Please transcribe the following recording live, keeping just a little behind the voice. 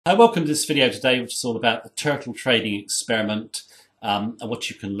Welcome to this video today, which is all about the turtle trading experiment and what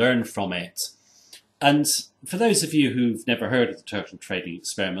you can learn from it. And for those of you who've never heard of the turtle trading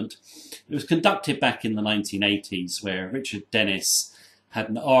experiment, it was conducted back in the 1980s where Richard Dennis had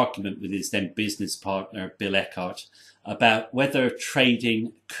an argument with his then business partner, Bill Eckhart, about whether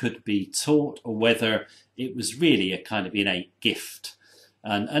trading could be taught or whether it was really a kind of innate gift.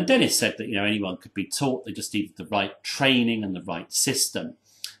 And Dennis said that anyone could be taught, they just needed the right training and the right system.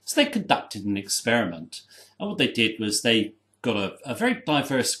 So they conducted an experiment, and what they did was they got a very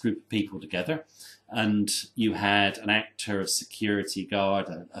diverse group of people together, and you had an actor, a security guard,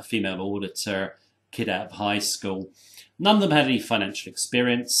 a female auditor, kid out of high school. None of them had any financial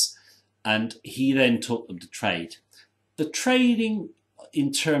experience, and he then taught them to trade. The trading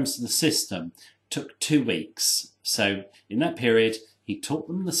in terms of the system took 2 weeks. So in that period, he taught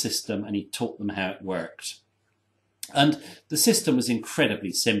them the system and he taught them how it worked. And the system was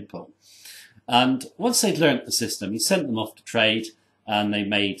incredibly simple. And once they'd learnt the system, he sent them off to trade and they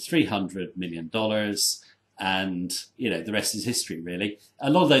made $300 million. And, the rest is history, really. A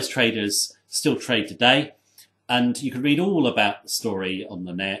lot of those traders still trade today. And you can read all about the story on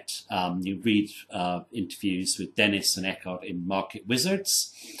the net. You read interviews with Dennis and Eckhart in Market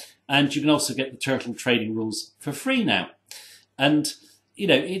Wizards. And you can also get the turtle trading rules for free now. And,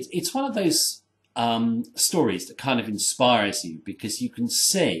 it's one of those stories that kind of inspires you, because you can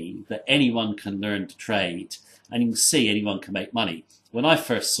see that anyone can learn to trade and you can see anyone can make money. When I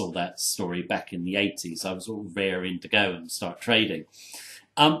first saw that story back in the 80s, I was all raring to go and start trading.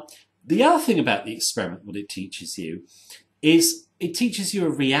 The other thing about the experiment, what it teaches you, is it teaches you a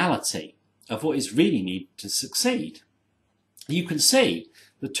reality of what is really needed to succeed. You can see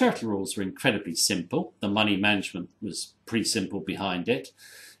the turtle rules were incredibly simple. The money management was pretty simple behind it.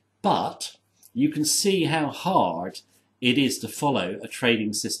 But you can see how hard it is to follow a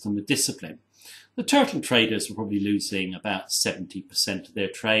trading system with discipline. The turtle traders were probably losing about 70% of their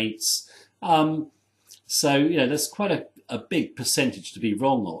trades. So, that's quite a big percentage to be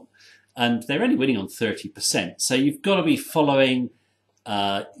wrong on. And they're only winning on 30%. So you've got to be following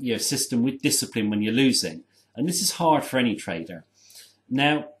your system with discipline when you're losing. And this is hard for any trader.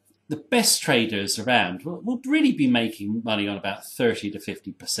 Now, the best traders around will really be making money on about 30 to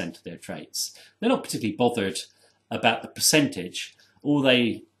 50% of their trades. They're not particularly bothered about the percentage. All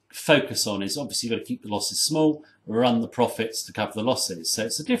they focus on is obviously you've got to keep the losses small, run the profits to cover the losses. So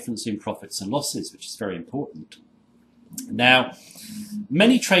it's the difference in profits and losses, which is very important. Now,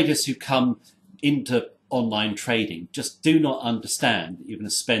 many traders who come into online trading just do not understand that you're going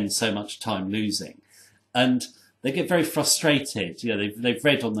to spend so much time losing. And they get very frustrated. They've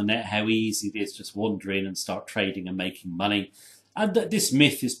read on the net how easy it is just wander in and start trading and making money. And that this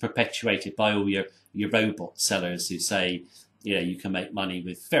myth is perpetuated by all your robot sellers who say, you can make money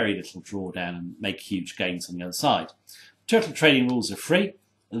with very little drawdown and make huge gains on the other side. Turtle trading rules are free.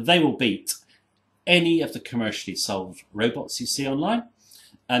 They will beat any of the commercially sold robots you see online.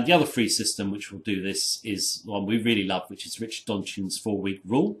 And the other free system which will do this is one we really love, which is Rich Donchin's 4-week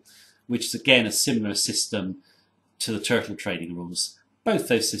rule, which is again a similar system to the turtle trading rules. Both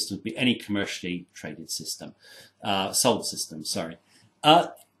those systems be any commercially traded system, sold system, sorry.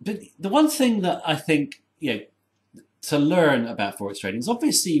 But the one thing that I think, to learn about Forex trading is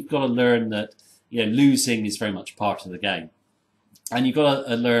obviously you've got to learn that, losing is very much part of the game. And you've got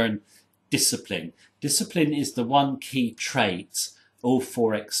to learn discipline. Discipline is the one key trait all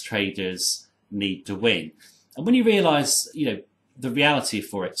Forex traders need to win. And when you realize, the reality of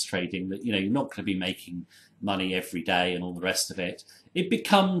Forex trading, that, you're not going to be making money every day and all the rest of it, it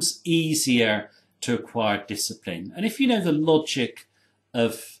becomes easier to acquire discipline. And if you know the logic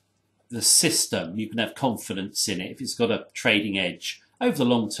of the system, you can have confidence in it. If it's got a trading edge over the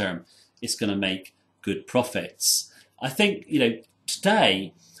long term, it's going to make good profits. I think,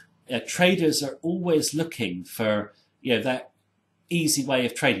 today traders are always looking for, that easy way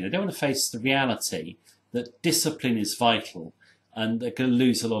of trading. They don't want to face the reality that discipline is vital and they're going to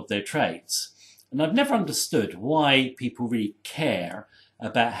lose a lot of their trades. And I've never understood why people really care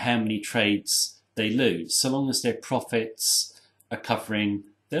about how many trades they lose, so long as their profits are covering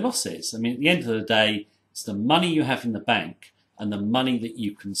their losses. I mean, at the end of the day, it's the money you have in the bank and the money that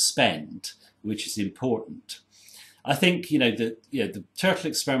you can spend, which is important. I think, the turtle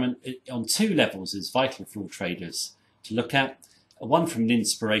experiment on 2 levels is vital for all traders to look at. One from an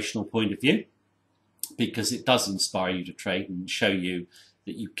inspirational point of view, because it does inspire you to trade and show you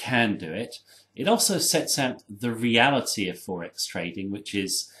that you can do it. It also sets out the reality of Forex trading, which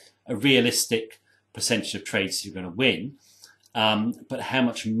is a realistic percentage of trades you're going to win, but how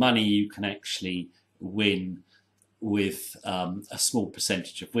much money you can actually win with a small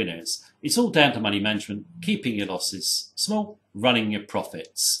percentage of winners. It's all down to money management, keeping your losses small, running your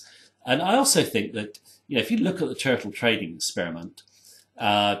profits. And I also think that, if you look at the turtle trading experiment,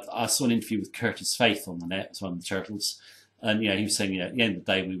 I saw an interview with Curtis Faith on the net, as one of the turtles, and he was saying, at the end of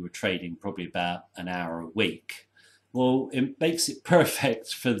the day, we were trading probably about an hour a week. Well, it makes it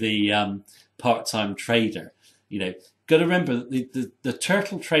perfect for the part-time trader. Got to remember that the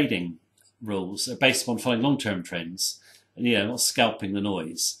turtle trading rules are based upon following long-term trends, and not scalping the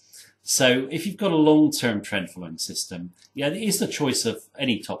noise. So if you've got a long-term trend following system, it is the choice of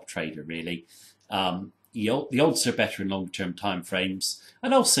any top trader really. The odds are better in long-term time frames,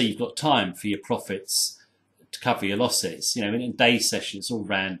 and also you've got time for your profits to cover your losses. In a day session, it's all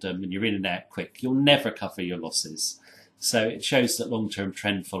random and you're in and out quick. You'll never cover your losses. So it shows that long-term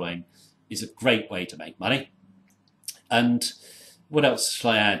trend following is a great way to make money. And what else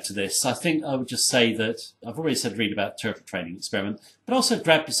shall I add to this? I think I would just say that I've already said read about the turtle trading experiment, but also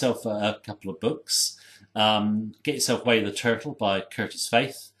grab yourself a couple of books. Get yourself Way of the Turtle by Curtis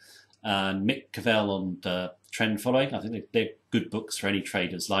Faith and Mick Cavell on trend following. I think they're good books for any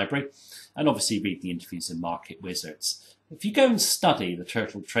trader's library. And obviously read the interviews in Market Wizards. If you go and study the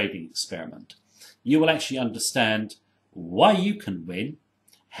turtle trading experiment, you will actually understand why you can win,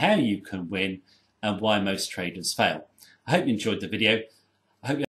 how you can win, and why most traders fail. I hope you enjoyed the video.